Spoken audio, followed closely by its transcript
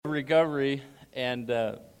recovery, and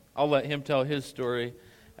I'll let him tell his story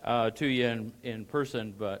to you in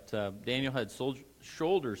person. But Daniel had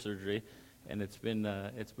shoulder surgery, and it's been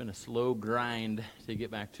a slow grind to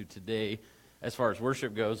get back to today. As far as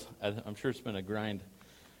worship goes, I'm sure it's been a grind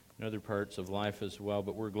in other parts of life as well.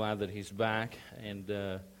 But we're glad that he's back, and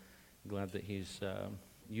glad that he's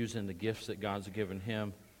using the gifts that God's given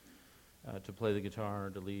him to play the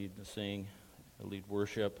guitar, to lead, to sing, to lead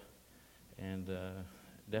worship, and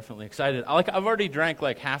definitely excited. I've already drank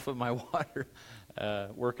like half of my water,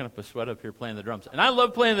 working up a sweat up here playing the drums. And I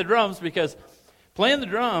love playing the drums because playing the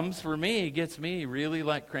drums for me gets me really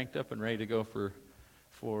like cranked up and ready to go for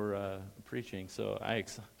preaching. So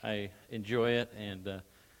I enjoy it, and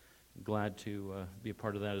glad to be a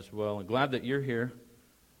part of that as well. And glad that you're here.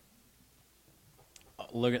 Oh,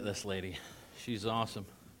 look at this lady. She's awesome.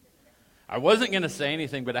 I wasn't going to say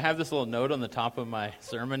anything, but I have this little note on the top of my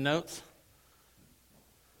sermon notes.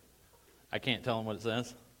 I can't tell them what it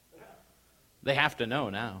says. They have to know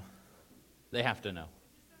now. They have to know. It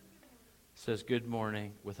says, "Good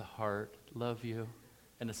morning," with a heart, "love you,"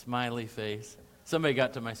 and a smiley face. Somebody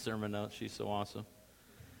got to my sermon notes. She's so awesome.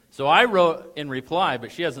 So I wrote in reply,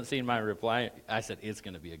 but she hasn't seen my reply. I said, "It's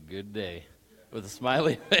going to be a good day," with a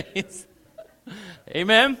smiley face.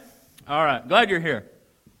 Amen? All right. Glad you're here.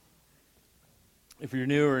 If you're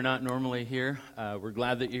new or not normally here, we're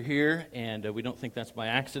glad that you're here, and we don't think that's by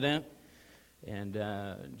accident. And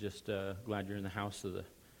just glad you're in the house of the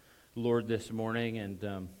Lord this morning.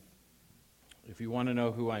 And if you want to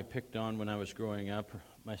know who I picked on when I was growing up,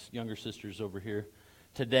 my younger sister's over here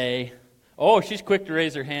today. Oh, she's quick to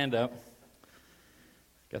raise her hand up.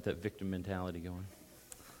 Got that victim mentality going.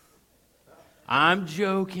 I'm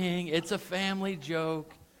joking. It's a family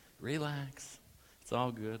joke. Relax. It's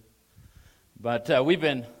all good. But we've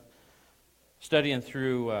been studying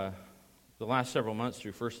through the last several months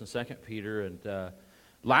through 1st and 2nd Peter, and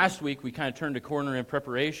last week we kind of turned a corner in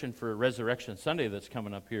preparation for Resurrection Sunday that's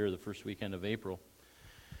coming up here the first weekend of April.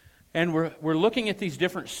 And we're looking at these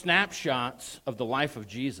different snapshots of the life of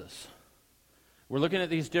Jesus. We're looking at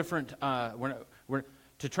these different we're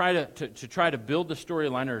to try to build the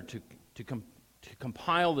storyline, or to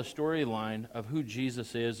compile the storyline of who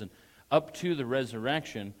Jesus is and up to the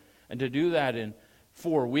resurrection. And to do that in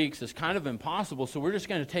 4 weeks is kind of impossible, so we're just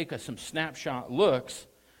going to take some snapshot looks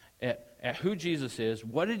at who Jesus is.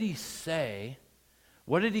 What did he say?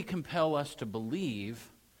 What did he compel us to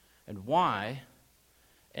believe? And why?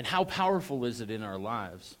 And how powerful is it in our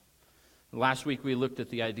lives? Last week we looked at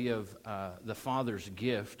the idea of the Father's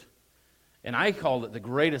gift. And I called it the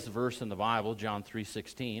greatest verse in the Bible, John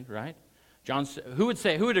 3:16, right? Who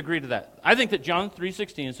would agree to that? I think that John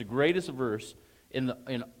 3:16 is the greatest verse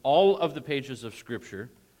in all of the pages of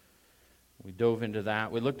Scripture. We dove into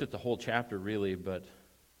that. We looked at the whole chapter, really, but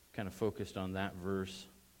kind of focused on that verse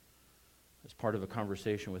as part of a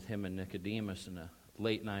conversation with him and Nicodemus in a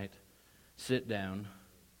late-night sit-down.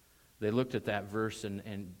 They looked at that verse,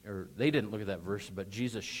 or they didn't look at that verse, but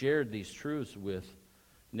Jesus shared these truths with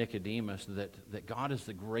Nicodemus, that God is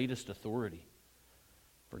the greatest authority.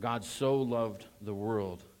 For God so loved the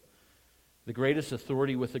world. The greatest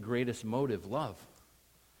authority with the greatest motive, love.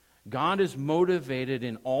 God is motivated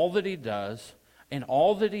in all that he does, in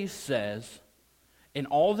all that he says, in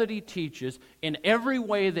all that he teaches, in every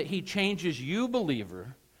way that he changes you,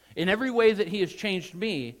 believer, in every way that he has changed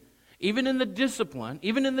me, even in the discipline,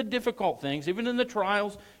 even in the difficult things, even in the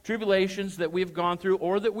trials, tribulations that we've gone through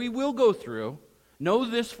or that we will go through. Know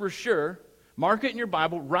this for sure. Mark it in your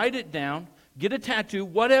Bible, write it down, get a tattoo,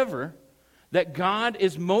 whatever. That God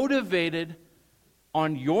is motivated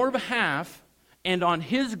on your behalf and on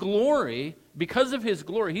his glory. Because of his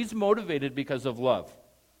glory, he's motivated because of love.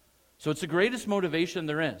 So it's the greatest motivation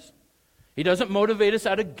there is. He doesn't motivate us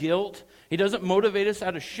out of guilt. He doesn't motivate us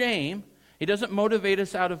out of shame. He doesn't motivate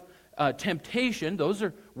us out of temptation. Those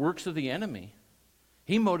are works of the enemy.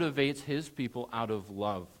 He motivates his people out of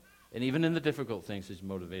love. And even in the difficult things, he's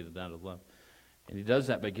motivated out of love. And he does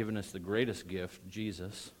that by giving us the greatest gift,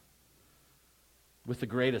 Jesus, with the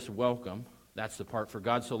greatest welcome. That's the part. For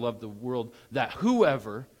God so loved the world that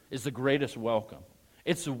whoever is the greatest welcome.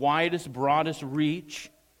 It's the widest, broadest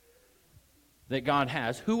reach that God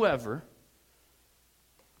has. Whoever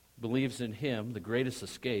believes in him, the greatest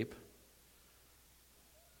escape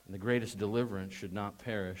and the greatest deliverance, should not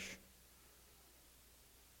perish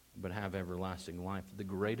but have everlasting life. The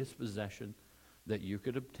greatest possession that you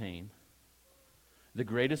could obtain, the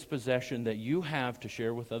greatest possession that you have to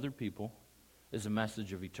share with other people, is a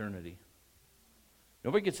message of eternity.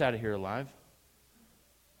 Nobody gets out of here alive.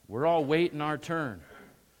 We're all waiting our turn.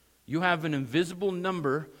 You have an invisible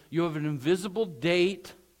number. You have an invisible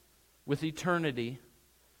date with eternity.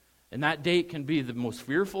 And that date can be the most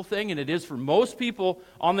fearful thing, and it is for most people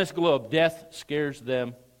on this globe. Death scares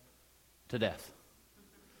them to death.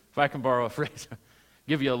 If I can borrow a phrase,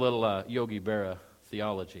 give you a little Yogi Berra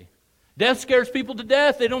theology. Death scares people to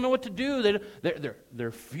death. They don't know what to do.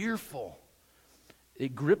 They're fearful.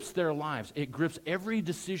 It grips their lives. It grips every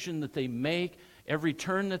decision that they make, every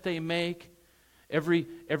turn that they make, every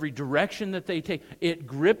direction that they take. It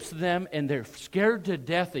grips them, and they're scared to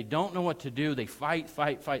death. They don't know what to do. They fight.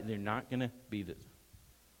 They're not going to beat it.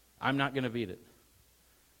 I'm not going to beat it.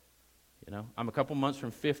 You know, I'm a couple months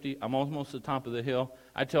from 50. I'm almost at the top of the hill.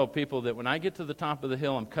 I tell people that when I get to the top of the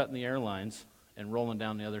hill, I'm cutting the airlines and rolling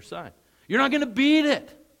down the other side. You're not going to beat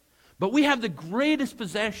it. But we have the greatest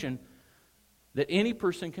possession that any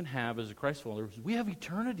person can have as a Christ follower. We have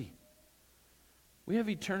eternity. We have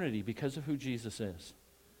eternity because of who Jesus is.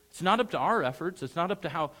 It's not up to our efforts. It's not up to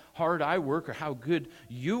how hard I work or how good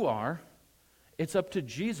you are. It's up to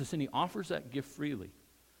Jesus, and He offers that gift freely.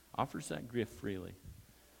 Offers that gift freely.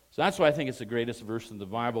 So that's why I think it's the greatest verse in the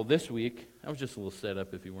Bible. This week, that was just a little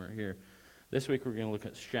setup if you weren't here. This week we're going to look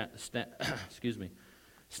at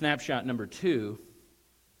snapshot number 2.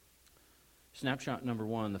 Snapshot number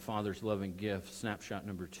 1, the Father's loving gift. Snapshot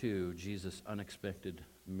number 2, Jesus' unexpected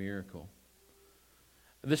miracle.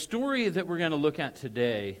 The story that we're going to look at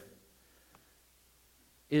today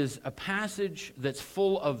is a passage that's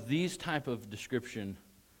full of these type of description,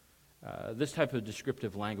 this type of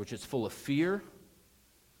descriptive language. It's full of fear.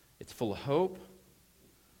 It's full of hope.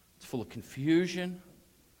 It's full of confusion.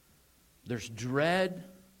 There's dread.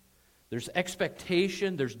 There's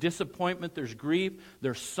expectation. There's disappointment. There's grief.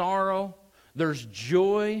 There's sorrow. There's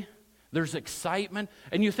joy. There's excitement.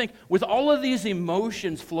 And you think, with all of these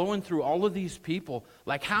emotions flowing through all of these people,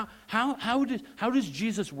 like how does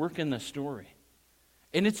Jesus work in this story?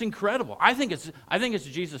 And it's incredible. I think it's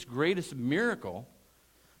Jesus' greatest miracle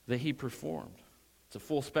that He performed. It's a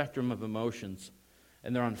full spectrum of emotions,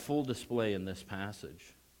 and they're on full display in this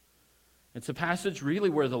passage. It's a passage really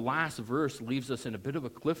where the last verse leaves us in a bit of a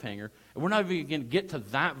cliffhanger. And we're not even going to get to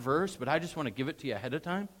that verse, but I just want to give it to you ahead of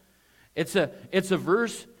time. It's a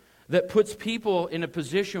verse that puts people in a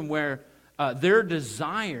position where their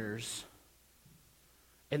desires,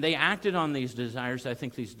 and they acted on these desires. I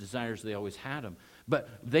think these desires, they always had them. But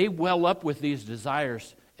they well up with these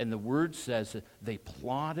desires, and the Word says that they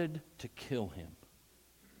plotted to kill Him.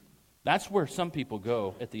 That's where some people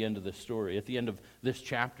go at the end of this story, at the end of this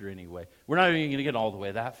chapter anyway. We're not even going to get all the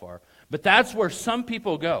way that far. But that's where some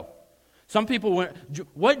people go. Some people went,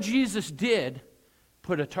 what Jesus did,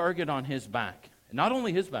 put a target on His back. And not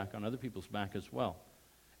only His back, on other people's back as well.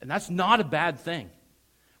 And that's not a bad thing.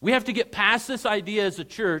 We have to get past this idea as a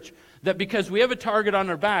church that because we have a target on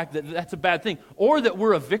our back, that's a bad thing. Or that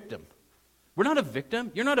we're a victim. We're not a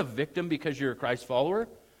victim. You're not a victim because you're a Christ follower.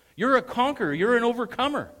 You're a conqueror. You're an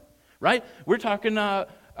overcomer. Right? We're talking a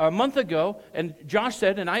month ago, and Josh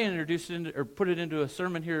said, and I introduced it or put it into a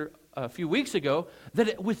sermon here a few weeks ago,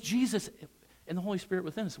 that with Jesus and the Holy Spirit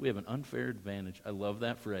within us, we have an unfair advantage. I love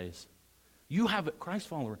that phrase. You have a Christ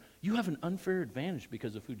follower. You have an unfair advantage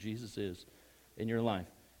because of who Jesus is in your life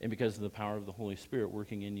and because of the power of the Holy Spirit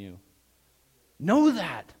working in you. Know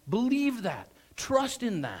that. Believe that. Trust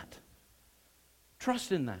in that.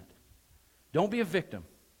 Trust in that. Don't be a victim.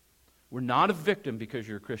 We're not a victim because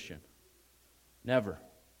you're a Christian. Never.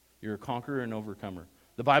 You're a conqueror and overcomer.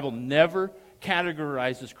 The Bible never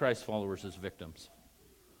categorizes Christ followers as victims.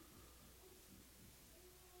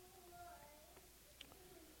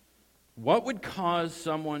 What would cause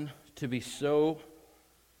someone to be so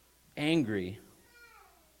angry?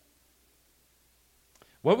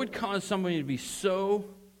 What would cause somebody to be so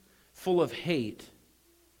full of hate?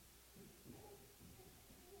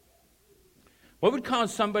 What would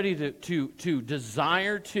cause somebody to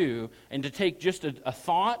desire to, and to take just a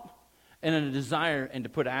thought and a desire and to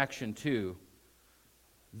put action to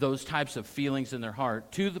those types of feelings in their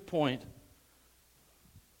heart to the point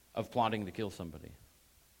of plotting to kill somebody?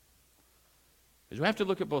 Because we have to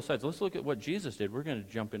look at both sides. Let's look at what Jesus did. We're going to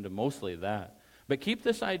jump into mostly that. But keep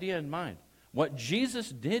this idea in mind. What Jesus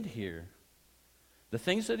did here, the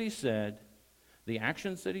things that He said, the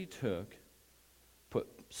actions that He took, put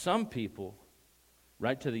some people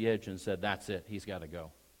right to the edge and said, that's it, He's got to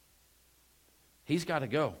go. He's got to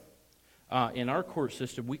go. In our court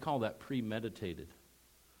system, we call that premeditated.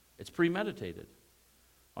 It's premeditated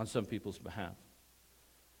on some people's behalf.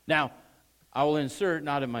 Now, I will insert,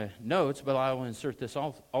 not in my notes, but I will insert this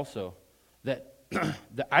also, that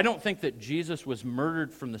I don't think that Jesus was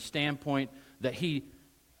murdered from the standpoint that He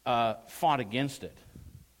fought against it.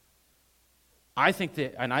 I think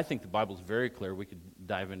the Bible's very clear. We could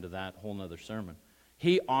dive into that whole nother sermon.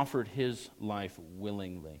 He offered his life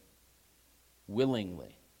willingly.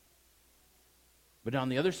 Willingly. But on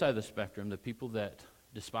the other side of the spectrum, the people that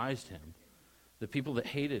despised him, the people that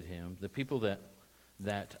hated him, the people that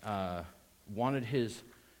wanted his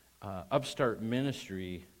upstart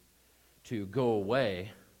ministry to go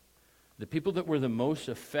away, the people that were the most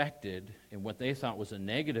affected in what they thought was a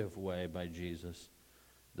negative way by Jesus,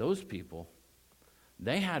 those people,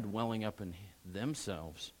 they had welling up in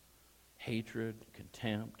themselves hatred,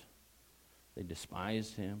 contempt. They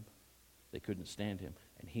despised him. They couldn't stand him.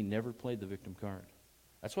 And he never played the victim card.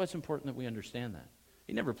 That's why it's important that we understand that.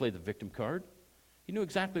 He never played the victim card. He knew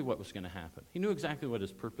exactly what was going to happen. He knew exactly what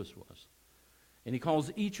his purpose was. And he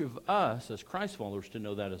calls each of us as Christ followers to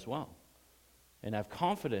know that as well and have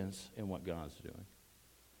confidence in what God's doing.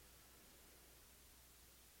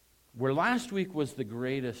 Where last week was the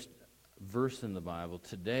greatest verse in the Bible,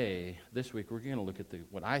 this week, we're going to look at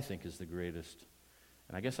what I think is the greatest,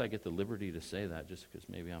 and I guess I get the liberty to say that just because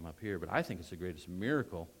maybe I'm up here, but I think it's the greatest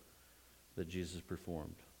miracle that Jesus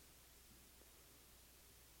performed.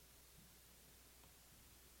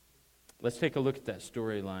 Let's take a look at that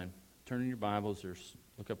storyline. Turn in your Bibles or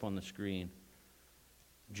look up on the screen.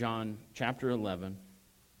 John chapter 11.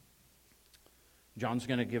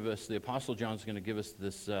 The Apostle John's going to give us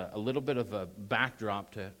this a little bit of a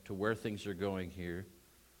backdrop to where things are going here.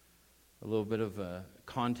 A little bit of a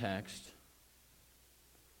context.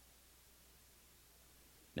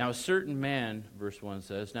 Now a certain man, verse 1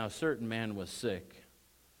 says, now a certain man was sick,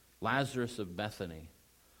 Lazarus of Bethany,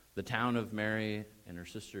 the town of Mary and her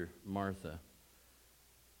sister Martha.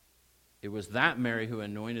 It was that Mary who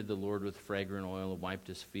anointed the Lord with fragrant oil and wiped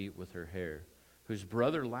his feet with her hair, whose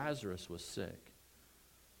brother Lazarus was sick.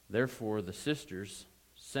 Therefore the sisters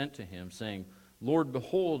sent to him, saying, Lord,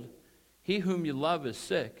 behold, he whom you love is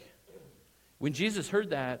sick. When Jesus heard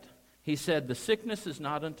that, he said, the sickness is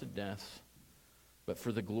not unto death, but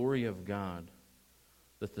for the glory of God,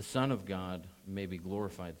 that the Son of God may be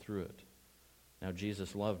glorified through it. Now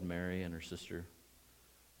Jesus loved Mary and her sister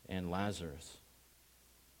and Lazarus.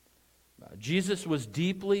 Jesus was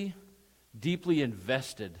deeply, deeply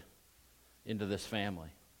invested into this family.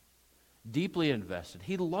 Deeply invested.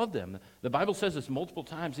 He loved them. The Bible says this multiple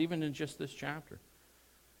times, even in just this chapter.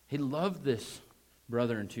 He loved this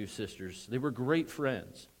brother and two sisters. They were great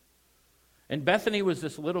friends. And Bethany was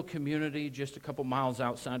this little community just a couple miles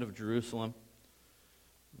outside of Jerusalem,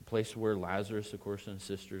 a place where Lazarus, of course, and his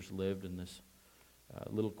sisters lived in this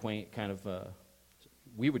little quaint kind of,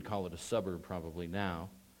 we would call it a suburb probably now,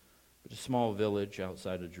 but a small village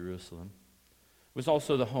outside of Jerusalem. It was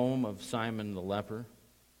also the home of Simon the leper.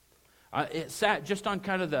 It sat just on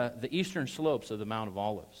kind of the eastern slopes of the Mount of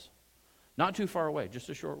Olives. Not too far away, just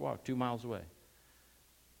a short walk, 2 miles away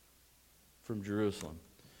from Jerusalem.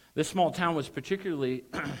 This small town and particularly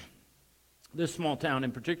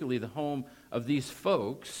the home of these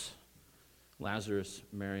folks, Lazarus,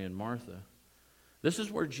 Mary, and Martha. This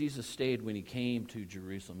is where Jesus stayed when he came to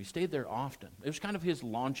Jerusalem. He stayed there often. It was kind of his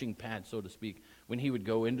launching pad, so to speak, when he would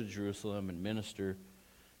go into Jerusalem and minister.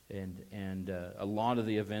 And a lot of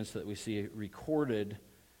the events that we see recorded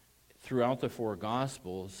throughout the four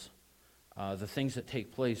Gospels, the things that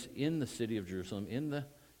take place in the city of Jerusalem, in the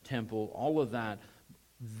temple, all of that,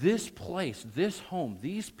 this place, this home,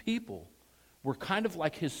 these people were kind of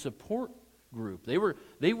like his support group. They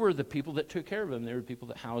were the people that took care of him. They were the people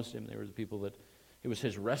that housed him. They were the people that, it was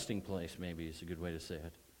his resting place, maybe is a good way to say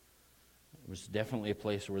it. It was definitely a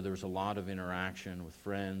place where there was a lot of interaction with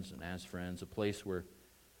friends and as friends, a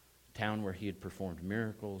town where he had performed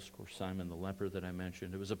miracles, of course, Simon the leper that I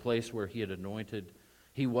mentioned. It was a place where he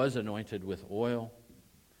was anointed with oil.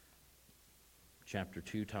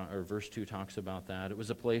 Verse 2 talks about that. It was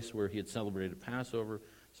a place where he had celebrated Passover.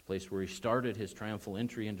 It's a place where he started his triumphal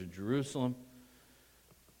entry into Jerusalem.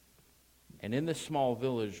 And in this small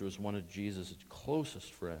village was one of Jesus'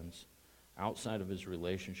 closest friends, outside of his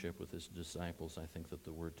relationship with his disciples. I think that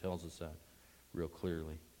the word tells us that real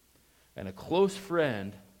clearly. And a close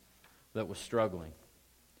friend that was struggling.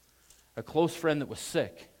 A close friend that was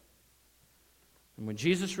sick. And when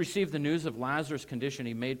Jesus received the news of Lazarus' condition,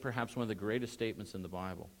 he made perhaps one of the greatest statements in the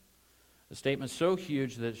Bible. A statement so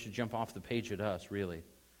huge that it should jump off the page at us, really.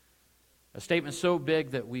 A statement so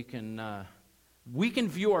big that we can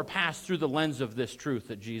view our past through the lens of this truth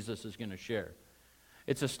that Jesus is going to share.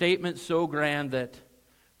 It's a statement so grand that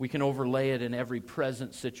we can overlay it in every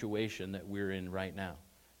present situation that we're in right now.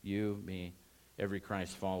 You, me, every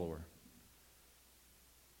Christ follower.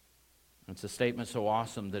 It's a statement so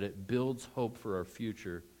awesome that it builds hope for our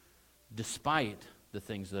future despite the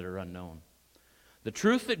things that are unknown. The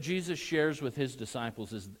truth that Jesus shares with his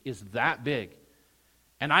disciples is that big.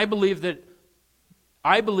 And I believe that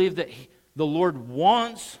the Lord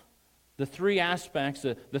wants the three aspects,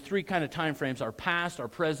 the three kind of time frames, our past, our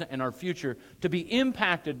present, and our future, to be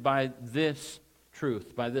impacted by this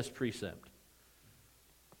truth, by this precept.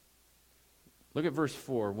 Look at verse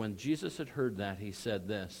 4. When Jesus had heard that, he said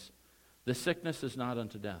this, "The sickness is not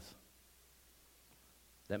unto death."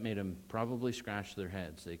 That made them probably scratch their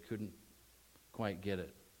heads. They couldn't quite get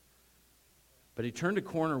it. But he turned a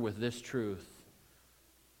corner with this truth.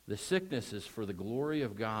 The sickness is for the glory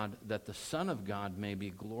of God, that the Son of God may be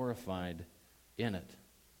glorified in it.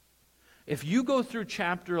 If you go through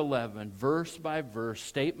chapter 11, verse by verse,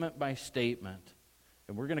 statement by statement,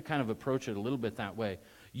 and we're going to kind of approach it a little bit that way,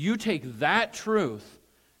 you take that truth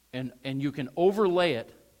and you can overlay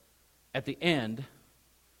it at the end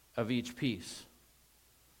of each piece.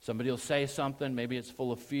 Somebody will say something, maybe it's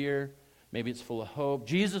full of fear, maybe it's full of hope.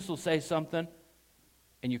 Jesus will say something,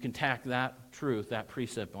 and you can tack that truth, that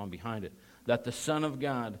precept on behind it, that the Son of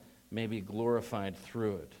God may be glorified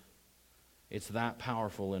through it. It's that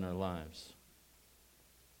powerful in our lives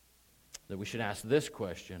that we should ask this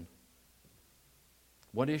question: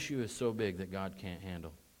 what issue is so big that God can't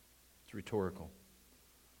handle? It's rhetorical.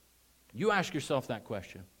 You ask yourself that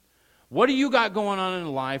question. What do you got going on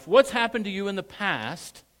in life? What's happened to you in the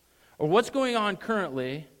past? Or what's going on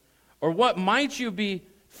currently? Or what might you be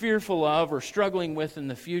fearful of or struggling with in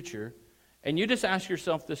the future? And you just ask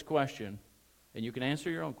yourself this question, and you can answer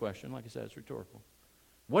your own question. Like I said, it's rhetorical.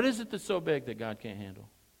 What is it that's so big that God can't handle?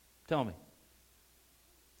 Tell me.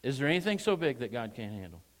 Is there anything so big that God can't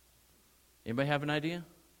handle? Anybody have an idea?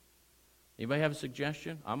 Anybody have a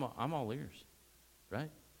suggestion? I'm all ears, right?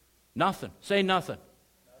 Nothing. Say nothing.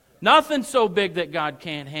 Nothing so big that God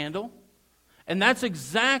can't handle. And that's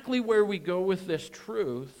exactly where we go with this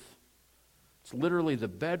truth. It's literally the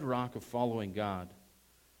bedrock of following God,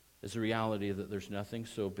 is the reality that there's nothing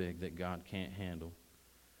so big that God can't handle.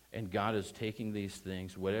 And God is taking these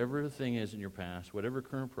things, whatever the thing is in your past, whatever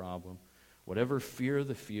current problem, whatever fear of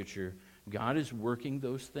the future, God is working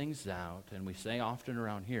those things out. And we say often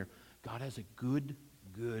around here, God has a good,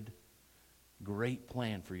 great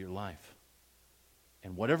plan for your life.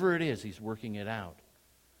 And whatever it is, He's working it out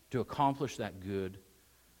to accomplish that good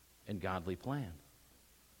and godly plan.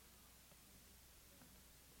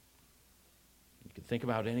 You can think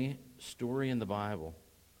about any story in the Bible,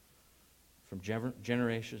 from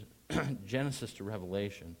Genesis to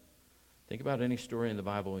Revelation. Think about any story in the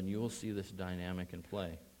Bible and you will see this dynamic in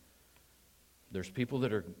play. There's people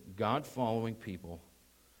that are God-following people,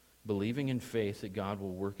 believing in faith that God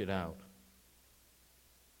will work it out.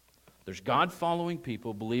 There's God-following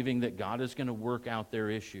people believing that God is going to work out their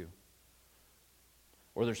issue.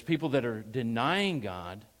 Or there's people that are denying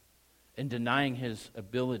God and denying His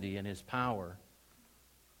ability and His power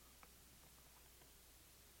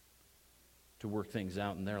to work things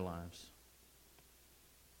out in their lives.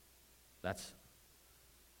 That's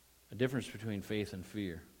a difference between faith and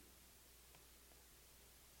fear.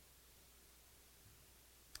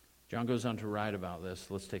 John goes on to write about this.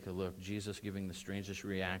 Let's take a look. Jesus giving the strangest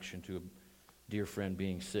reaction to a dear friend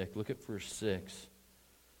being sick. Look at verse 6.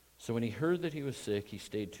 So when he heard that he was sick, he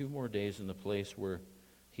stayed 2 more days in the place where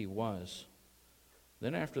he was.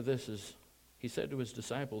 Then after this, he said to his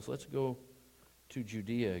disciples, let's go to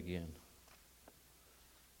Judea again.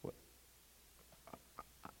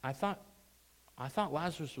 I thought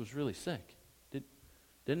Lazarus was really sick.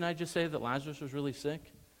 Didn't I just say that Lazarus was really sick?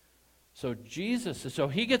 So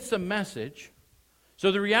he gets the message.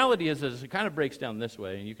 So the reality is it kind of breaks down this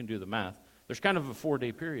way, and you can do the math. There's kind of a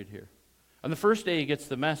 4-day period here. On the first day, he gets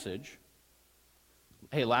the message.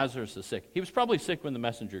 Hey, Lazarus is sick. He was probably sick when the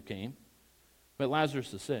messenger came, but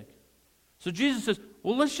Lazarus is sick. So Jesus says,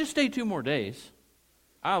 well, let's just stay 2 more days.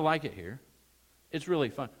 I like it here. It's really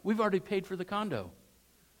fun. We've already paid for the condo,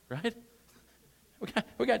 right?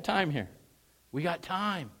 We got time here. We got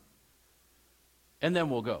time. And then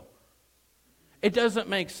we'll go. It doesn't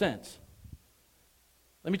make sense.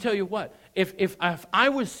 Let me tell you what. If I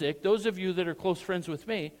was sick, those of you that are close friends with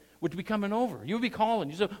me would be coming over. You would be calling.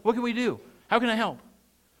 You say, what can we do? How can I help?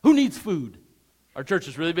 Who needs food? Our church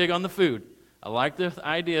is really big on the food. I like the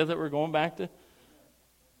idea that we're going back to...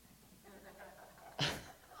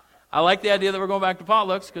 I like the idea that we're going back to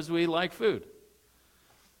potlucks because we like food.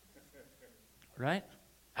 Right?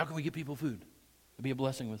 How can we get people food? Be a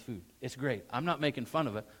blessing with food. It's great. I'm not making fun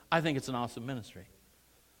of it. I think it's an awesome ministry.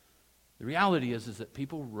 The reality is that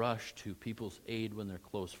people rush to people's aid when they're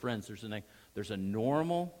close friends. There's a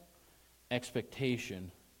normal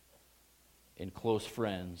expectation in close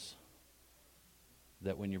friends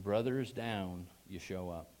that when your brother is down, you show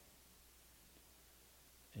up.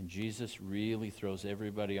 And Jesus really throws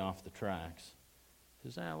everybody off the tracks. He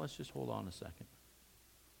says, let's just hold on a second.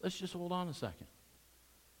 Let's just hold on a second.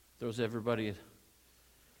 Throws everybody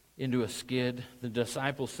into a skid. The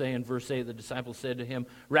disciples say in verse 8, the disciples said to him,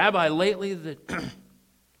 Rabbi, lately the...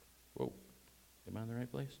 Whoa, am I in the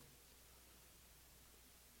right place?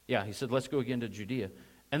 Yeah, he said, let's go again to Judea.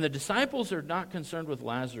 And the disciples are not concerned with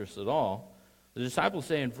Lazarus at all. The disciples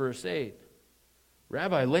say in verse 8,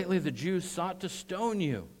 Rabbi, lately the Jews sought to stone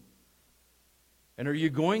you. And are you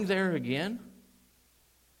going there again?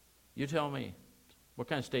 You tell me. What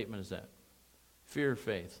kind of statement is that? Fear or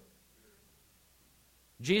faith?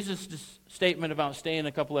 Jesus' statement about staying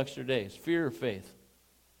a couple extra days. Fear or faith?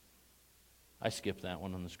 I skipped that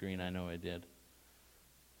one on the screen. I know I did.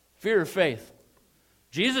 Fear or faith?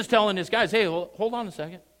 Jesus telling his guys, hey, hold on a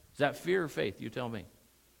second. Is that fear or faith? You tell me.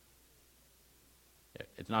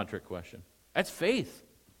 It's not a trick question. That's faith.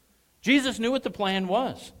 Jesus knew what the plan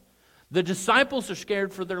was. The disciples are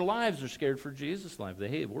scared for their lives. They're scared for Jesus' life.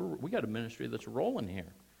 Hey, we got a ministry that's rolling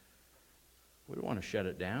here. We don't want to shut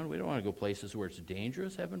it down. We don't want to go places where it's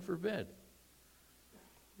dangerous, heaven forbid.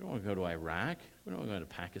 We don't want to go to Iraq. We don't want to go to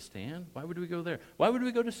Pakistan. Why would we go there? Why would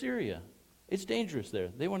we go to Syria? It's dangerous there.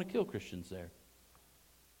 They want to kill Christians there.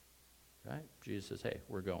 Right? Jesus says, hey,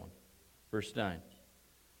 we're going. Verse 9.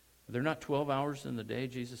 Are there not 12 hours in the day,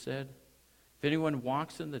 Jesus said? If anyone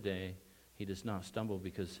walks in the day, he does not stumble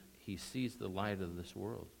because he sees the light of this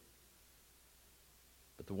world.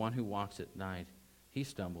 But the one who walks at night, he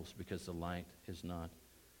stumbles because the light is not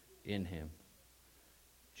in him.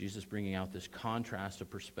 Jesus bringing out this contrast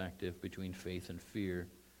of perspective between faith and fear.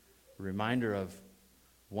 A reminder of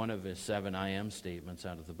one of his 7 I am statements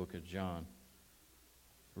out of the book of John.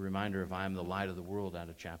 A reminder of I am the light of the world out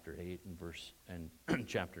of chapter 8 and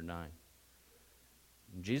chapter 9.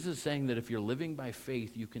 And Jesus is saying that if you're living by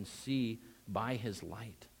faith, you can see by his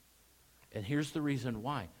light. And here's the reason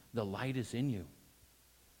why. The light is in you.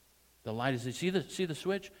 The light is, see the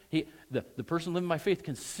switch? The person living by faith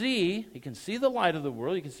can see, he can see the light of the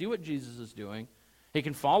world, he can see what Jesus is doing, he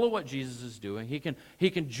can follow what Jesus is doing, he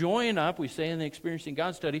can join up, we say in the Experiencing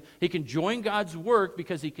God study, he can join God's work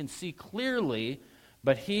because he can see clearly,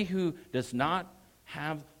 but he who does not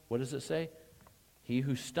have, what does it say? He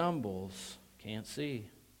who stumbles can't see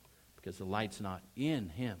because the light's not in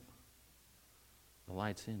him. The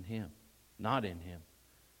light's in him, not in him.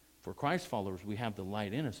 For Christ followers, we have the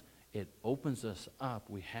light in us. It opens us up.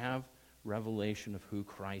 We have revelation of who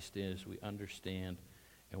Christ is. We understand,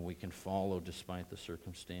 and we can follow despite the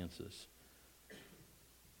circumstances.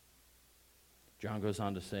 John goes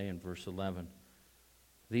on to say in verse 11,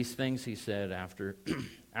 these things he said after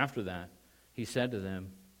that. He said to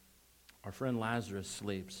them, our friend Lazarus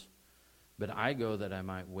sleeps, but I go that I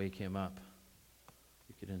might wake him up.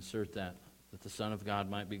 You could insert that the Son of God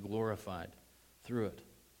might be glorified through it.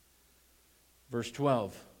 Verse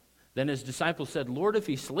 12, then his disciples said, Lord, if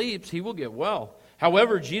he sleeps, he will get well.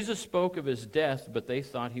 However, Jesus spoke of his death, but they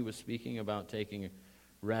thought he was speaking about taking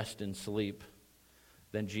rest and sleep.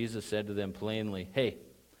 Then Jesus said to them plainly, hey,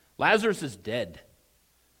 Lazarus is dead.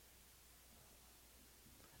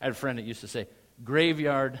 I had a friend that used to say,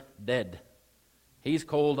 graveyard dead. He's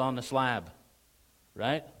cold on the slab,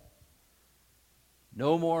 right?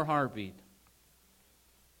 No more heartbeat.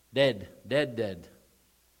 Dead, dead, dead.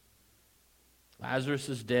 Lazarus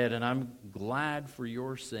is dead, and I'm glad for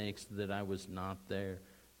your sakes that I was not there.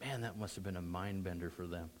 Man, that must have been a mind bender for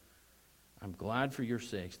them. I'm glad for your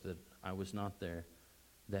sakes that I was not there,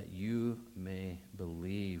 that you may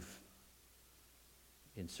believe.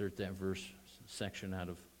 Insert that verse section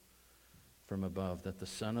from above, that the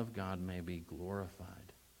Son of God may be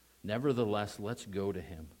glorified. Nevertheless, let's go to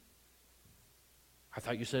him. I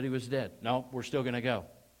thought you said he was dead. No, we're still going to go.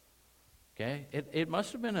 Okay? It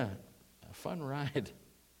must have been a fun ride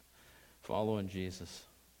following Jesus.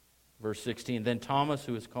 Verse 16, then Thomas,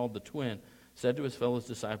 who is called the twin, said to his fellow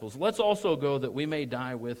disciples, let's also go that we may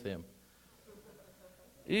die with him.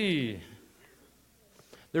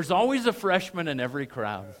 There's always a freshman in every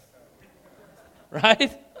crowd.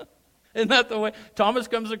 Right? Isn't that the way? Thomas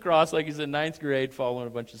comes across like he's in 9th grade following a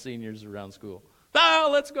bunch of seniors around school.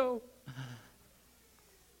 Let's go.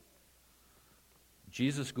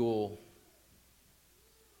 Jesus' goal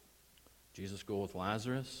with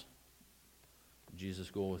Lazarus, Jesus'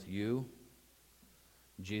 goal with you,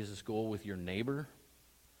 Jesus' goal with your neighbor,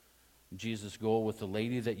 Jesus' goal with the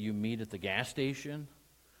lady that you meet at the gas station,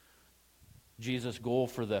 Jesus' goal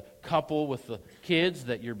for the couple with the kids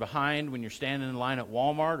that you're behind when you're standing in line at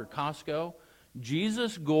Walmart or Costco.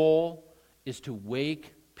 Jesus' goal is to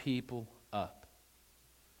wake people up.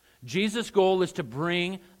 Jesus' goal is to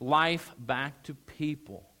bring life back to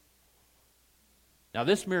people. Now,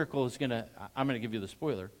 this miracle is I'm going to give you the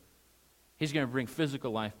spoiler. He's going to bring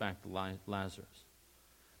physical life back to Lazarus.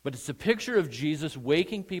 But it's a picture of Jesus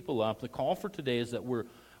waking people up. The call for today is that we're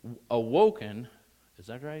awoken. Is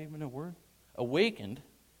that right, even a word? Awakened.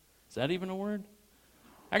 Is that even a word?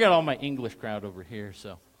 I got all my English crowd over here,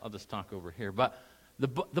 so I'll just talk over here. But the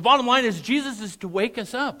bottom line is Jesus is to wake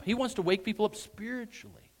us up. He wants to wake people up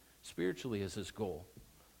spiritually. Spiritually is his goal.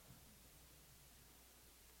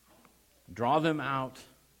 Draw them out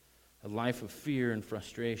a life of fear and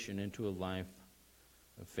frustration into a life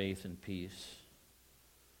of faith and peace.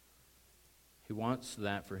 He wants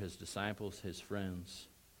that for his disciples, his friends,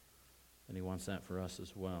 and he wants that for us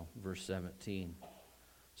as well. Verse 17.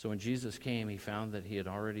 So when Jesus came, he found that he had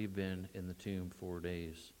already been in the tomb 4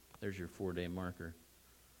 days. There's your 4-day marker.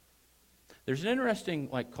 There's an interesting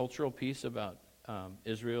cultural piece about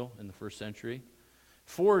Israel in the first century.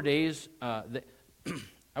 4 days,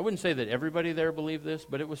 I wouldn't say that everybody there believed this,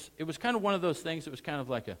 but it was kind of one of those things. It was kind of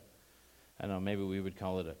like I don't know, maybe we would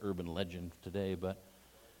call it an urban legend today, but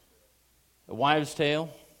a wives' tale,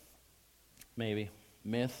 maybe,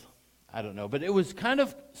 myth, I don't know. But it was kind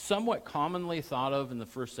of somewhat commonly thought of in the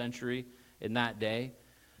first century, in that day,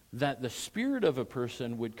 that the spirit of a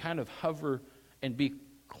person would kind of hover and be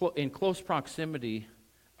in close proximity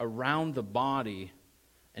around the body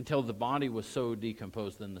until the body was so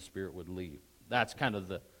decomposed, then the spirit would leave. That's kind of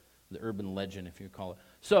the urban legend, if you call it.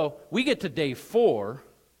 So we get to day 4.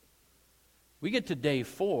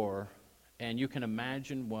 And you can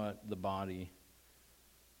imagine what the body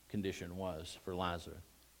condition was for Lazarus.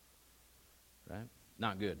 Right?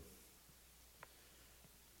 Not good.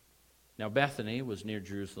 Now Bethany was near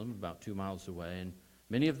Jerusalem, about 2 miles away, and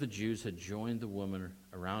many of the Jews had joined the woman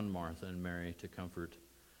around Martha and Mary to comfort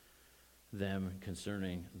them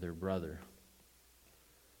concerning their brother.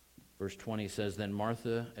 Verse 20 says, Then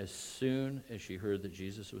Martha, as soon as she heard that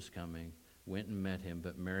Jesus was coming, went and met him,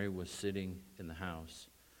 but Mary was sitting in the house.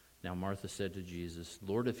 Now Martha said to Jesus,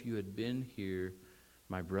 Lord, if you had been here,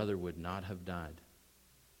 my brother would not have died.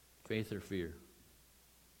 Faith or fear?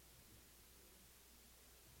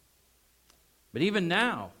 But even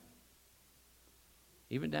now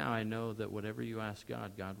I know that whatever you ask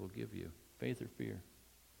God, God will give you. Faith or fear?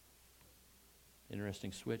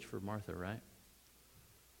 Interesting switch for Martha, right?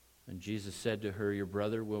 And Jesus said to her, Your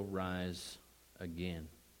brother will rise again.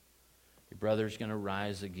 Your brother's going to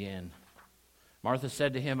rise again. Martha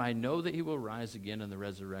said to him, I know that he will rise again in the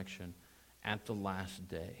resurrection at the last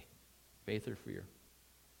day. Faith or fear?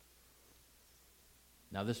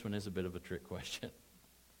 Now this one is a bit of a trick question.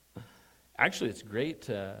 Actually, it's great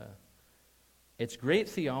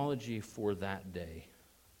theology for that day.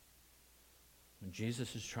 When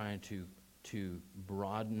Jesus is trying to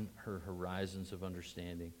broaden her horizons of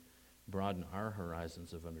understanding, broaden our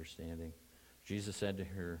horizons of understanding. Jesus said to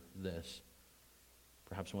her this,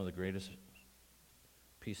 perhaps one of the greatest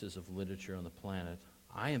pieces of literature on the planet,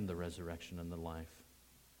 I am the resurrection and the life.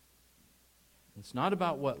 It's not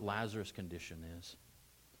about what Lazarus' condition is.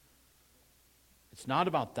 It's not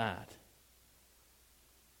about that.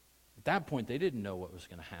 At that point, they didn't know what was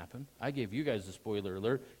going to happen. I gave you guys the spoiler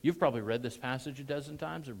alert. You've probably read this passage a dozen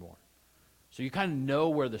times or more. So you kind of know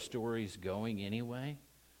where the story's going anyway.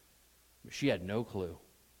 But she had no clue.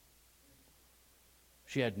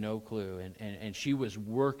 She had no clue. And she was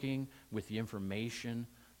working with the information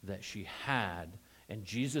that she had. And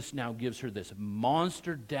Jesus now gives her this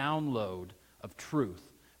monster download of truth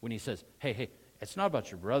when he says, hey, it's not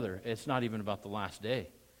about your brother. It's not even about the last day.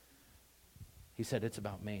 He said, it's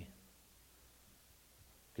about me.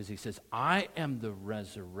 Because he says, I am the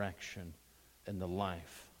resurrection and the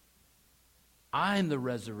life. I am the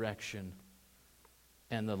resurrection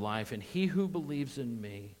and the life. And he who believes in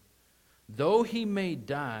me, though he may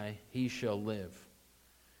die, he shall live.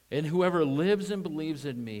 And whoever lives and believes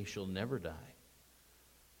in me shall never die.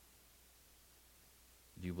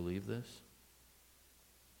 Do you believe this?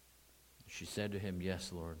 She said to him,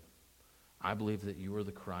 Yes, Lord. I believe that you are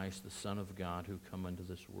the Christ, the Son of God, who come into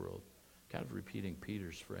this world. Kind of repeating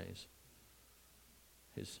Peter's phrase.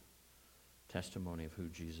 His testimony of who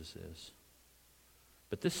Jesus is.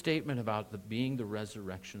 But this statement about being the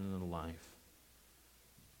resurrection and the life,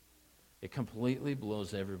 it completely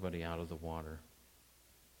blows everybody out of the water.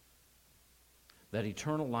 That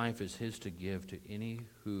eternal life is his to give to any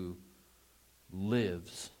who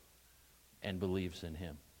lives and believes in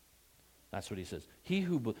him. That's what he says.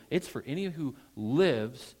 It's for any who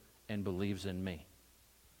lives and believes in me.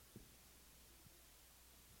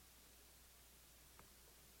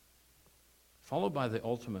 Followed by the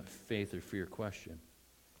ultimate faith or fear question.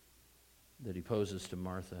 that he poses to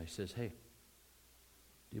Martha. He says, hey,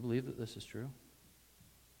 do you believe that this is true?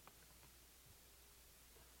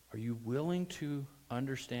 Are you willing to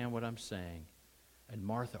understand what I'm saying? And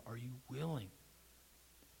Martha, are you willing,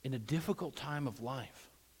 in a difficult time of life,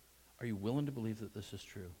 are you willing to believe that this is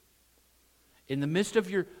true? In the midst of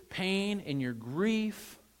your pain and your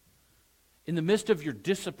grief, in the midst of your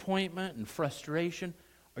disappointment and frustration,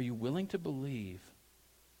 are you willing to believe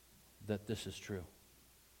that this is true?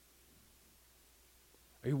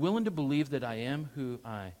 Are you willing to believe that I am who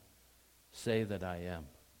I say that I am?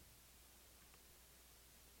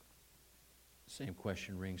 Same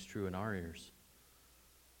question rings true in our ears.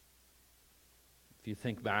 If you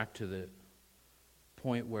think back to the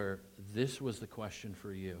point where this was the question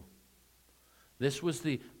for you, this was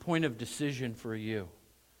the point of decision for you,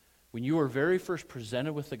 when you were very first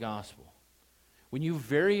presented with the gospel, when you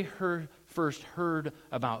first heard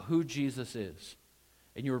about who Jesus is,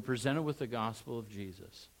 and you were presented with the gospel of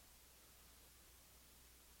Jesus,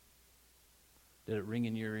 did it ring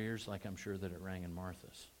in your ears like I'm sure that it rang in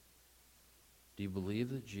Martha's? Do you believe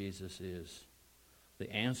that Jesus is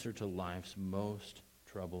the answer to life's most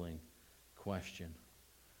troubling question?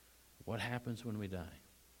 What happens when we die?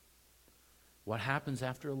 What happens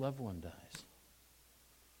after a loved one dies?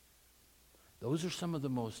 Those are some of the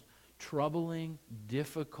most troubling,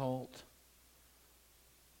 difficult,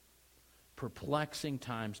 perplexing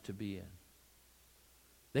times to be in.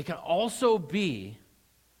 They can also be,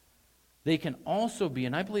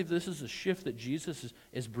 and I believe this is a shift that Jesus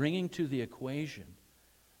is bringing to the equation.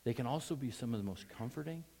 They can also be some of the most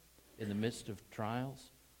comforting in the midst of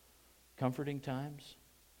trials, comforting times.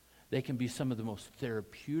 They can be some of the most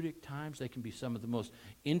therapeutic times. They can be some of the most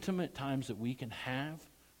intimate times that we can have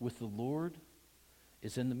with the Lord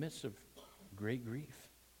is in the midst of great grief.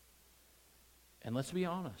 And let's be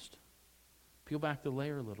honest. Peel back the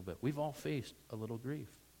layer a little bit. We've all faced a little grief.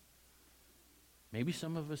 Maybe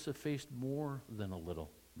some of us have faced more than a little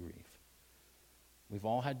grief. We've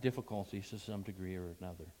all had difficulties to some degree or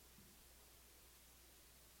another.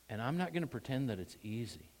 And I'm not going to pretend that it's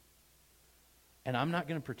easy. And I'm not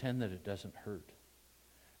going to pretend that it doesn't hurt.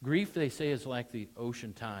 Grief, they say, is like the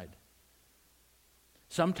ocean tide.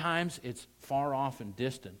 Sometimes it's far off and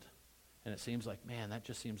distant, and it seems like, man, that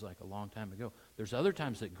just seems like a long time ago. There's other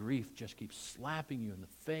times that grief just keeps slapping you in the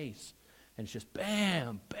face, and it's just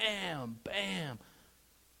bam, bam, bam,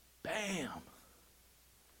 bam.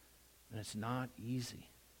 And it's not easy.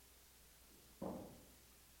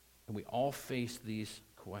 And we all face these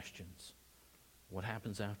questions. What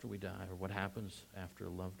happens after we die, or what happens after a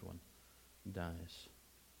loved one dies?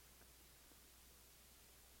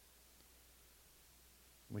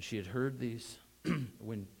 When she had heard these,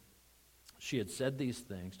 when she had said these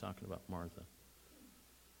things, talking about Martha,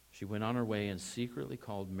 she went on her way and secretly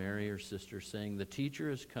called Mary, her sister, saying, "The teacher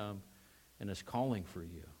has come and is calling for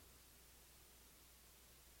you."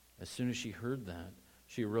 As soon as she heard that,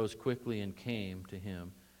 she arose quickly and came to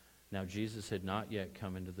him. Now Jesus had not yet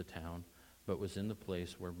come into the town, but was in the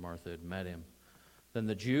place where Martha had met him. Then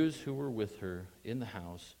the Jews who were with her in the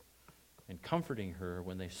house and comforting her,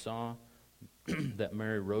 when they saw that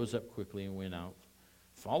Mary rose up quickly and went out,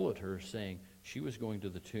 followed her, saying she was going to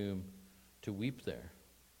the tomb to weep there.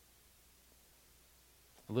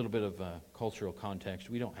 A little bit of cultural context.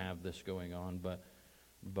 We don't have this going on,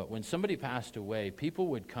 but when somebody passed away, people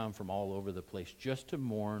would come from all over the place just to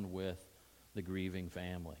mourn with the grieving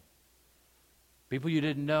family. People you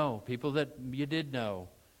didn't know, people that you did know,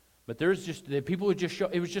 but there's just the people would just show.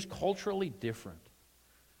 It was just culturally different.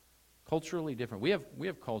 Culturally different. We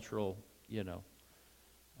have cultural,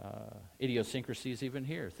 idiosyncrasies even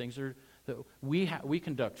here. Things are we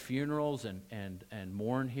conduct funerals and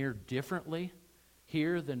mourn here differently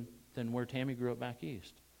here than where Tammy grew up back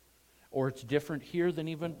east, or it's different here than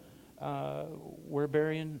even where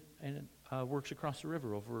Barry works across the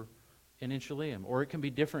river over in Inchelium, or it can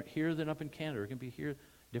be different here than up in Canada, or it can be here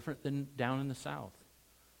different than down in the south,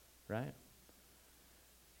 right?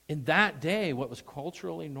 In that day, what was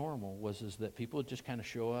culturally normal was that people would just kind of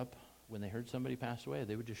show up when they heard somebody pass away.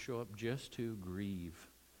 They would just show up just to grieve,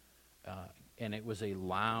 and it was a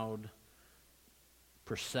loud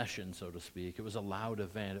procession, so to speak. It was a loud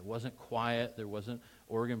event. It wasn't quiet. There wasn't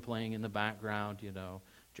organ playing in the background.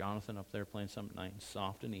 Jonathan up there playing something nice and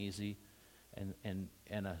soft and easy. And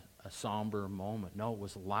a somber moment. No, it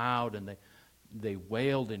was loud, and they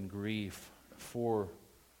wailed in grief for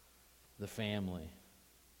the family.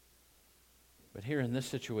 But here in this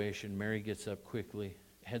situation, Mary gets up quickly,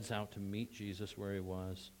 heads out to meet Jesus where he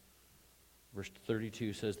was. Verse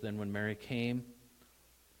 32 says, "Then when Mary came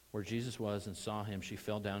where Jesus was and saw him, she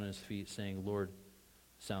fell down at his feet, saying, 'Lord,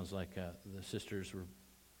 Sounds like the sisters were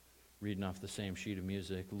reading off the same sheet of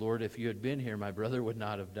music. Lord, if you had been here, my brother would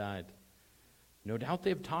not have died. No doubt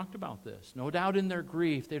they've talked about this. No doubt in their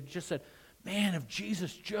grief, they've just said, man, if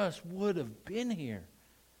Jesus just would have been here.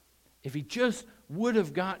 If he just would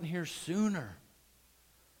have gotten here sooner.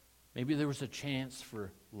 Maybe there was a chance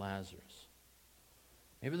for Lazarus.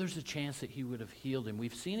 Maybe there's a chance that he would have healed him.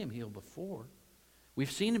 We've seen him heal before.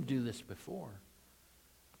 We've seen him do this before.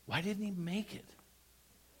 Why didn't he make it?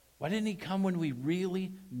 Why didn't he come when we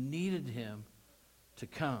really needed him to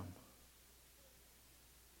come?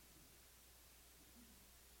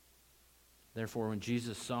 Therefore, when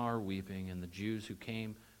Jesus saw her weeping and the Jews who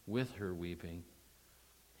came with her weeping,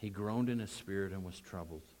 he groaned in his spirit and was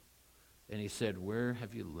troubled. And he said, where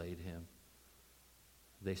have you laid him?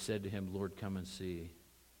 They said to him, Lord, come and see.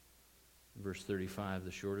 Verse 35,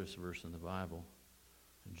 the shortest verse in the Bible.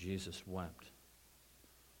 And Jesus wept.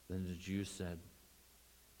 Then the Jews said,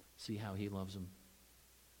 see how he loves him?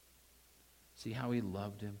 See how he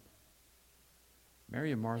loved him?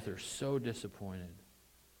 Mary and Martha are so disappointed.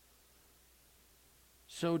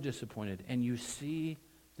 So disappointed. And you see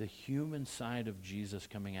the human side of Jesus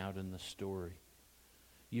coming out in the story.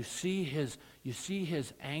 You see his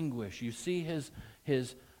anguish. You see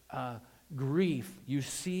his grief. You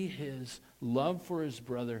see his love for his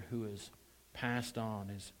brother who is passed on,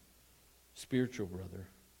 his spiritual brother,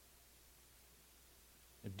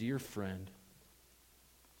 a dear friend.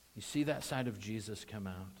 You see that side of Jesus come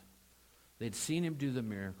out. They'd seen him do the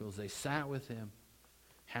miracles. They sat with him,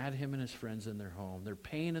 had him and his friends in their home. Their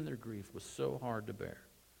pain and their grief was so hard to bear.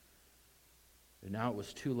 And now it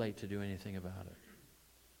was too late to do anything about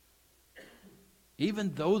it.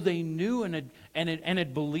 Even though they knew and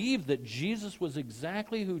had believed that Jesus was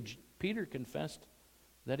exactly who Peter confessed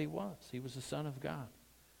that he was. He was the Son of God.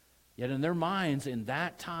 Yet in their minds, in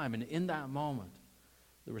that time and in that moment,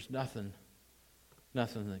 there was nothing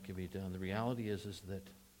that could be done. The reality is that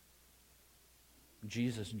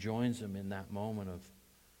Jesus joins them in that moment of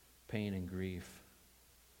pain and grief.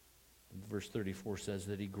 Verse 34 says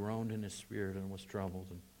that he groaned in his spirit and was troubled.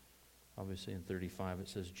 And obviously in 35 it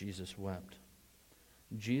says Jesus wept.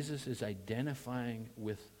 Jesus is identifying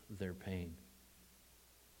with their pain.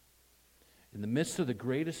 In the midst of the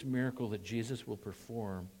greatest miracle that Jesus will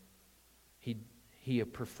perform, he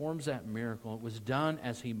performs that miracle. It was done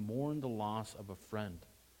as he mourned the loss of a friend.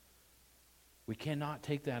 We cannot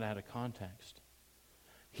take that out of context.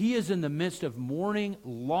 He is in the midst of mourning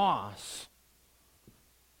loss,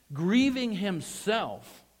 grieving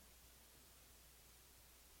himself.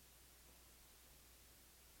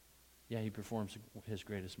 Yeah, he performs his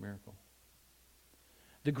greatest miracle.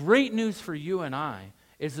 The great news for you and I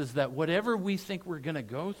is that whatever we think we're going to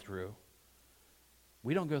go through,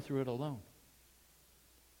 we don't go through it alone.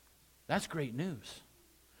 That's great news.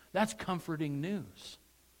 That's comforting news.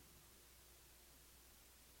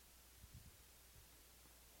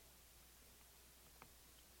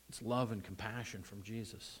 It's love and compassion from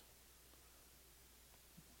Jesus.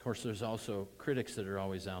 Of course, there's also critics that are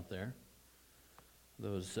always out there.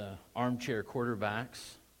 Those armchair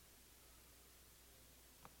quarterbacks.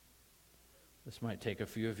 This might take a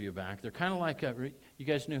few of you back. They're kind of like, you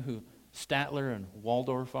guys know who Statler and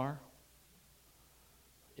Waldorf are?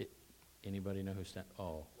 Anybody know who Statler?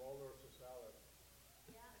 Oh. Waldorf's a salad.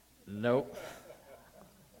 Nope.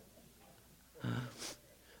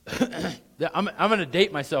 I'm going to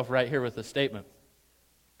date myself right here with a statement.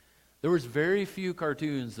 There was very few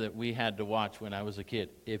cartoons that we had to watch when I was a kid,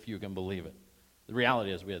 if you can believe it. The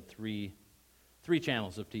reality is we had three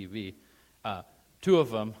channels of TV. Two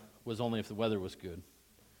of them was only if the weather was good.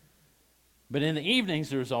 But in the evenings,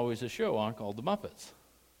 there was always a show on called The Muppets.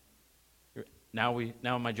 Now in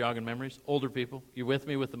my jogging memories, older people, you with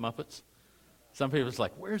me with The Muppets? Some people are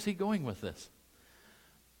like, where's he going with this?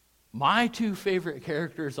 My two favorite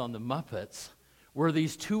characters on The Muppets were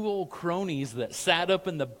these two old cronies that sat up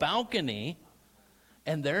in the balcony,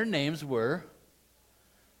 and their names were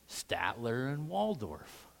Statler and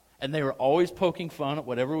Waldorf. And they were always poking fun at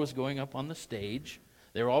whatever was going up on the stage.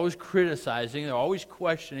 They were always criticizing. They were always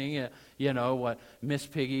questioning, what Miss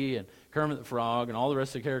Piggy and Kermit the Frog and all the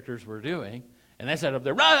rest of the characters were doing. And they sat up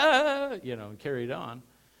there, rah! And carried on.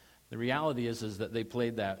 The reality is that they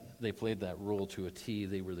played that role to a T.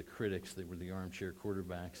 They were the critics. They were the armchair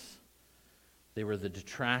quarterbacks. They were the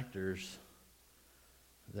detractors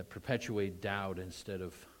that perpetuate doubt instead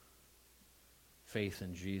of faith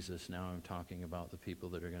in Jesus. Now I'm talking about the people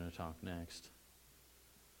that are going to talk next.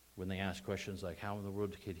 When they ask questions like, how in the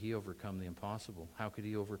world could he overcome the impossible? How could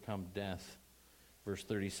he overcome death? Verse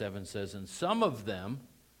 37 says, and some of them,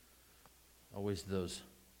 always those,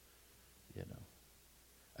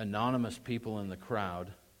 anonymous people in the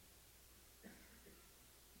crowd.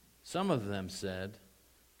 Some of them said,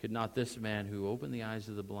 "Could not this man who opened the eyes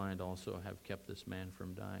of the blind also have kept this man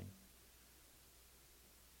from dying?"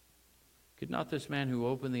 Could not this man who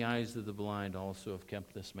opened the eyes of the blind also have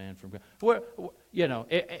kept this man from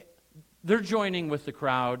dying? They're joining with the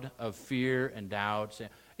crowd of fear and doubt.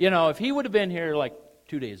 If he would have been here like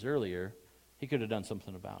 2 days earlier, he could have done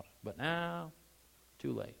something about it. But now,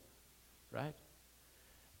 too late, right?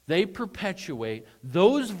 They perpetuate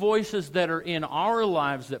those voices that are in our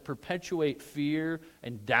lives that perpetuate fear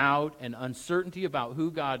and doubt and uncertainty about who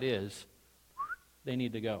God is. They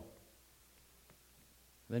need to go.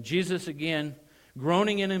 Then Jesus, again,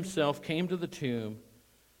 groaning in himself, came to the tomb.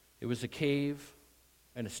 It was a cave,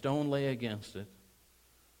 and a stone lay against it.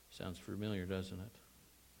 Sounds familiar, doesn't it?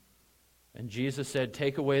 And Jesus said,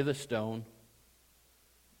 "Take away the stone."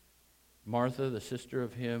 Martha, the sister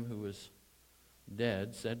of him who was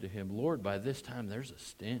dead, said to him, "Lord, by this time there's a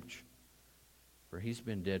stench, for he's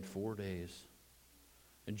been dead 4 days."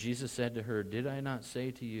 And Jesus said to her, "Did I not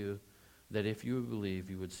say to you that if you would believe,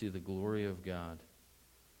 you would see the glory of God?"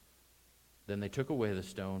 Then they took away the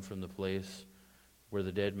stone from the place where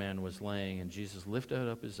the dead man was laying, and Jesus lifted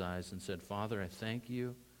up his eyes and said, "Father, I thank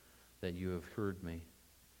you that you have heard me,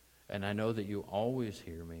 and I know that you always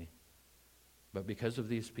hear me. But because of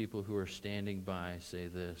these people who are standing by, say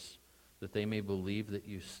this, that they may believe that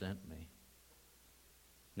you sent me."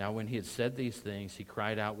 Now when he had said these things, he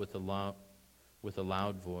cried out with a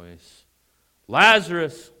loud voice,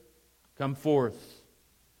 "Lazarus, come forth."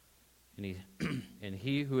 And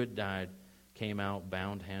he who had died came out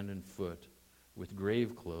bound hand and foot with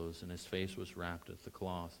grave clothes, and his face was wrapped with the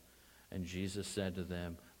cloth. And Jesus said to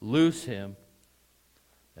them, "Loose him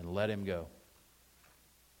and let him go."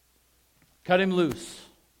 Cut him loose.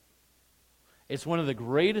 It's one of the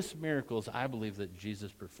greatest miracles I believe that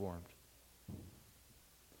Jesus performed.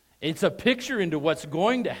 It's a picture into what's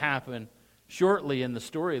going to happen shortly in the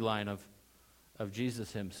storyline of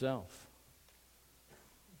Jesus himself.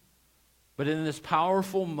 But in this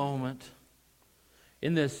powerful moment,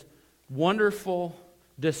 in this wonderful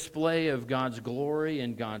display of God's glory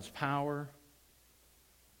and God's power,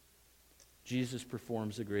 Jesus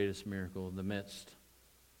performs the greatest miracle in the midst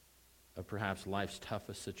of perhaps life's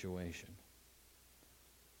toughest situation.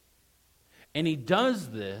 And he does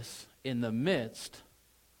this in the midst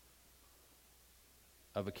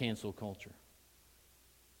of a cancel culture.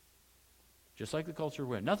 Just like the culture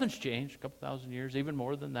went. Nothing's changed, a couple thousand years, even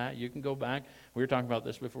more than that. You can go back. We were talking about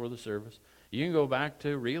this before the service. You can go back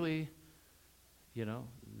to really,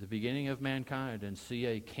 the beginning of mankind and see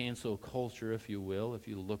a cancel culture, if you will, if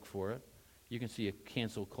you look for it. You can see a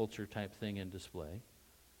cancel culture type thing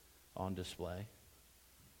on display.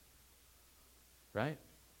 Right?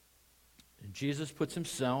 And Jesus puts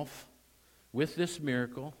himself with this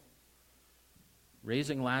miracle,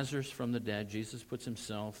 raising Lazarus from the dead. Jesus puts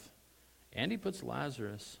himself, and he puts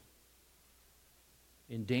Lazarus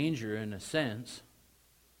in danger in a sense.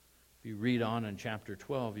 If you read on in chapter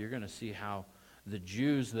 12, you're going to see how the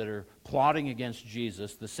Jews that are plotting against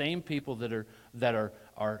Jesus, the same people that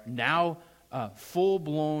are now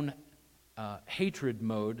full-blown hatred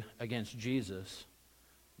mode against Jesus,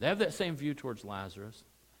 they have that same view towards Lazarus.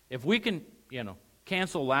 If we can,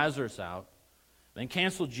 cancel Lazarus out, then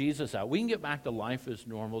cancel Jesus out, we can get back to life as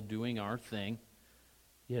normal, doing our thing,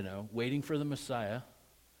 waiting for the Messiah,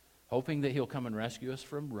 hoping that he'll come and rescue us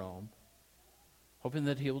from Rome, hoping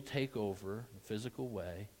that he'll take over in a physical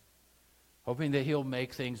way, hoping that he'll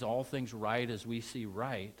make all things right as we see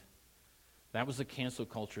right. That was the cancel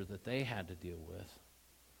culture that they had to deal with.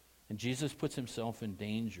 And Jesus puts himself in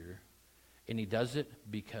danger, and he does it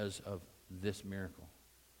because of this miracle.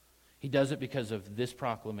 He does it because of this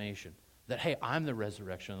proclamation that, hey, I'm the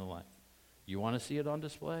resurrection and the life. You want to see it on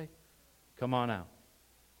display? Come on out.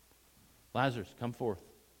 Lazarus, come forth.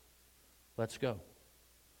 Let's go.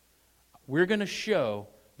 We're going to show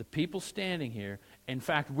the people standing here. In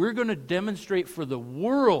fact, we're going to demonstrate for the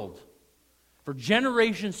world, for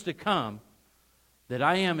generations to come, that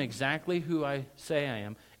I am exactly who I say I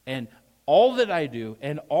am. And all that I do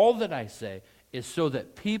and all that I say is so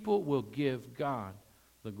that people will give God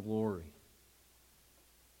the glory.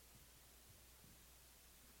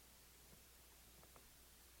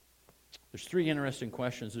 There's 3 interesting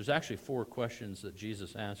questions. There's actually 4 questions that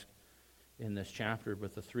Jesus asked in this chapter,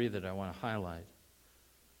 but the 3 that I want to highlight.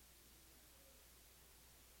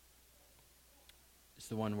 It's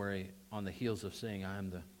the one where he, on the heels of saying, I am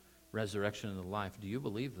the resurrection and the life. Do you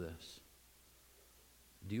believe this?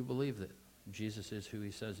 Do you believe that Jesus is who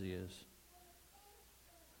he says he is?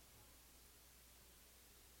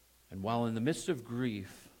 And while in the midst of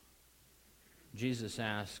grief, Jesus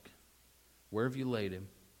asked, where have you laid him?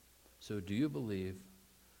 So do you believe?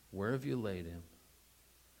 Where have you laid him?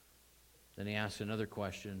 Then he asked another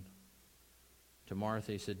question to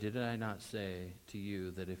Martha. He said, did I not say to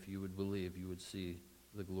you that if you would believe, you would see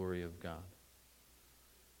the glory of God?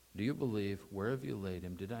 Do you believe? Where have you laid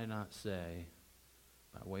him? Did I not say,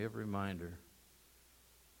 by way of reminder,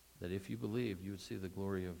 that if you believe, you would see the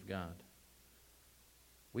glory of God?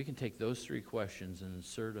 We can take those three questions and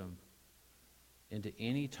insert them into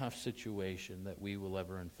any tough situation that we will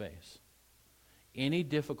ever face. Any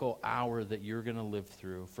difficult hour that you're going to live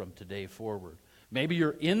through from today forward. Maybe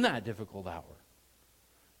you're in that difficult hour.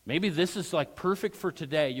 Maybe this is like perfect for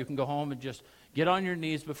today. You can go home and just get on your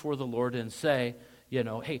knees before the Lord and say,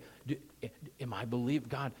 hey, am I believe?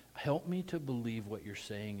 God, help me to believe what you're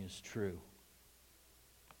saying is true.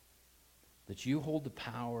 That you hold the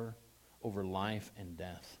power over life and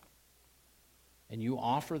death. And you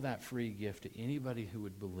offer that free gift to anybody who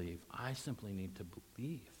would believe. I simply need to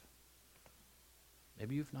believe.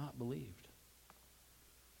 Maybe you've not believed.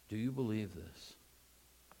 Do you believe this?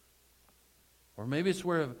 Or maybe it's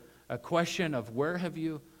a question of where have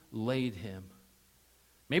you laid him?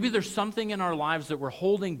 Maybe there's something in our lives that we're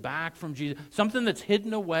holding back from Jesus. Something that's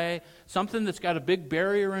hidden away. Something that's got a big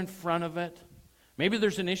barrier in front of it. Maybe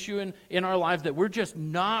there's an issue in our life that we're just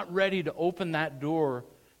not ready to open that door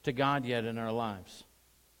to God yet in our lives.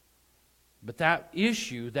 But that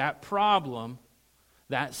issue, that problem,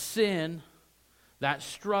 that sin, that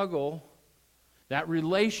struggle, that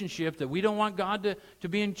relationship that we don't want God to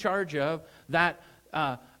be in charge of, that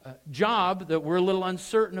job that we're a little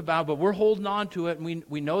uncertain about, but we're holding on to it, and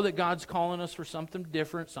we know that God's calling us for something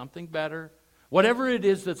different, something better. Whatever it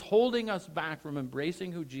is that's holding us back from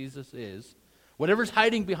embracing who Jesus is, whatever's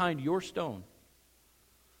hiding behind your stone,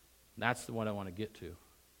 that's the one I want to get to.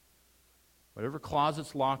 Whatever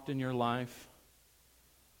closet's locked in your life,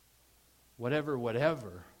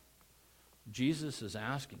 whatever, Jesus is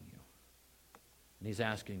asking you. And he's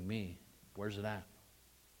asking me, where's it at?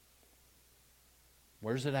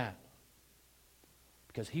 Where's it at?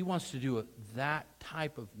 Because he wants to do that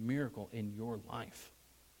type of miracle in your life.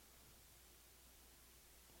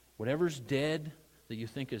 Whatever's dead that you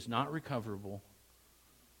think is not recoverable,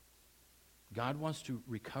 God wants to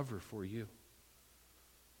recover for you.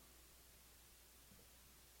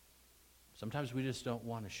 Sometimes we just don't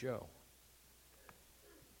want to show.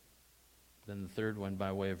 Then the third one,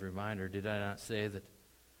 by way of reminder, did I not say that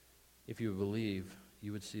if you believe,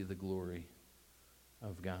 you would see the glory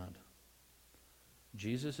of God?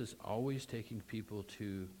 Jesus is always taking people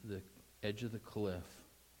to the edge of the cliff,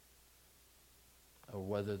 or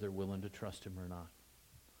whether they're willing to trust him or not.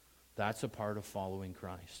 That's a part of following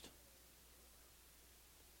Christ.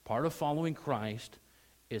 Part of following Christ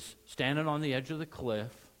is standing on the edge of the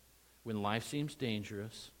cliff when life seems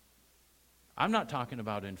dangerous. I'm not talking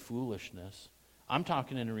about in foolishness. I'm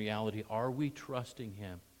talking in reality. Are we trusting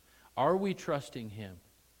him? Are we trusting him?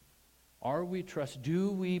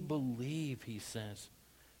 Do we believe, he says?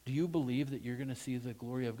 Do you believe that you're going to see the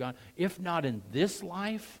glory of God? If not in this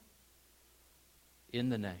life, in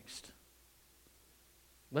the next.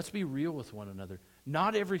 Let's be real with one another.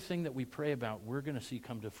 Not everything that we pray about we're going to see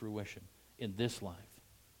come to fruition in this life.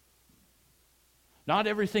 Not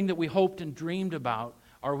everything that we hoped and dreamed about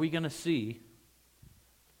are we going to see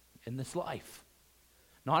in this life.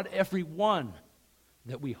 Not every one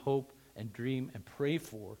that we hope and dream and pray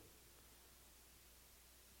for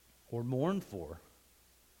or mourn for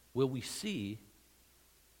will we see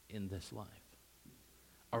in this life.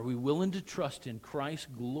 Are we willing to trust in Christ's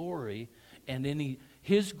glory and in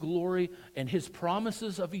his glory and his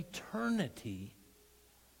promises of eternity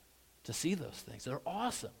to see those things? They're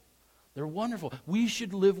awesome. They're wonderful. We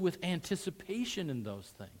should live with anticipation in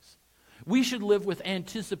those things. We should live with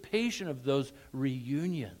anticipation of those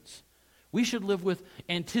reunions. We should live with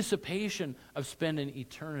anticipation of spending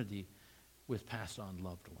eternity with passed on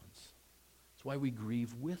loved ones. That's why we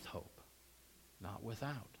grieve with hope, not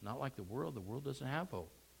without. Not like the world. The world doesn't have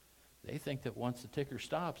hope. They think that once the ticker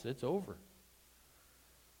stops, it's over.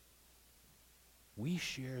 We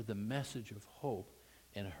share the message of hope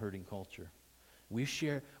in a hurting culture.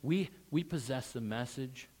 We possess the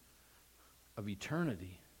message of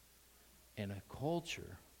eternity in a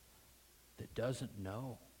culture that doesn't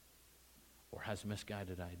know or has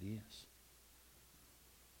misguided ideas.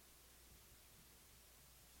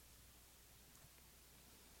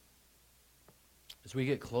 As we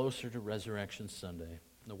get closer to Resurrection Sunday,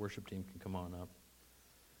 the worship team can come on up.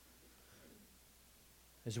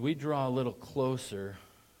 As we draw a little closer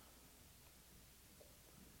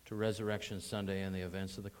to Resurrection Sunday and the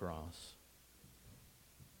events of the cross,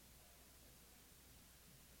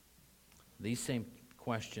 These same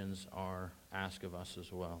questions are asked of us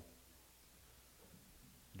as well.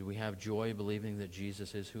 Do we have joy believing that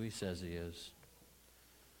Jesus is who he says he is?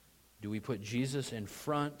 Do we put Jesus in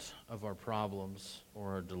front of our problems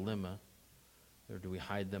or our dilemma, or do we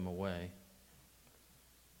hide them away?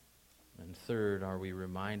 And third, are we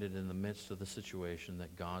reminded in the midst of the situation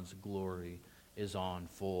that God's glory is on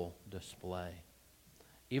full display?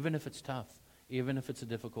 Even if it's tough, even if it's a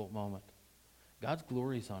difficult moment, God's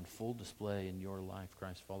glory is on full display in your life,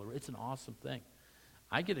 Christ follower. It's an awesome thing.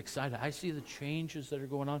 I get excited. I see the changes that are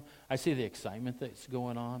going on. I see the excitement that's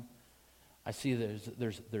going on. I see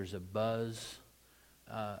there's a buzz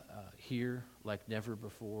here like never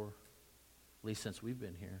before, at least since we've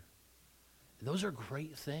been here. Those are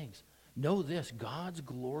great things. Know this, God's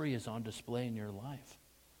glory is on display in your life.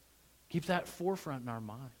 Keep that forefront in our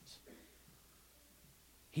minds.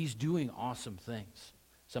 He's doing awesome things.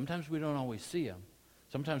 Sometimes we don't always see him.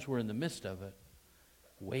 Sometimes we're in the midst of it.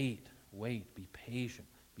 Wait, be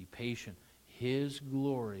patient. His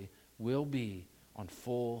glory will be on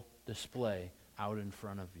full display out in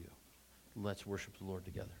front of you. Let's worship the Lord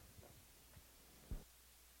together.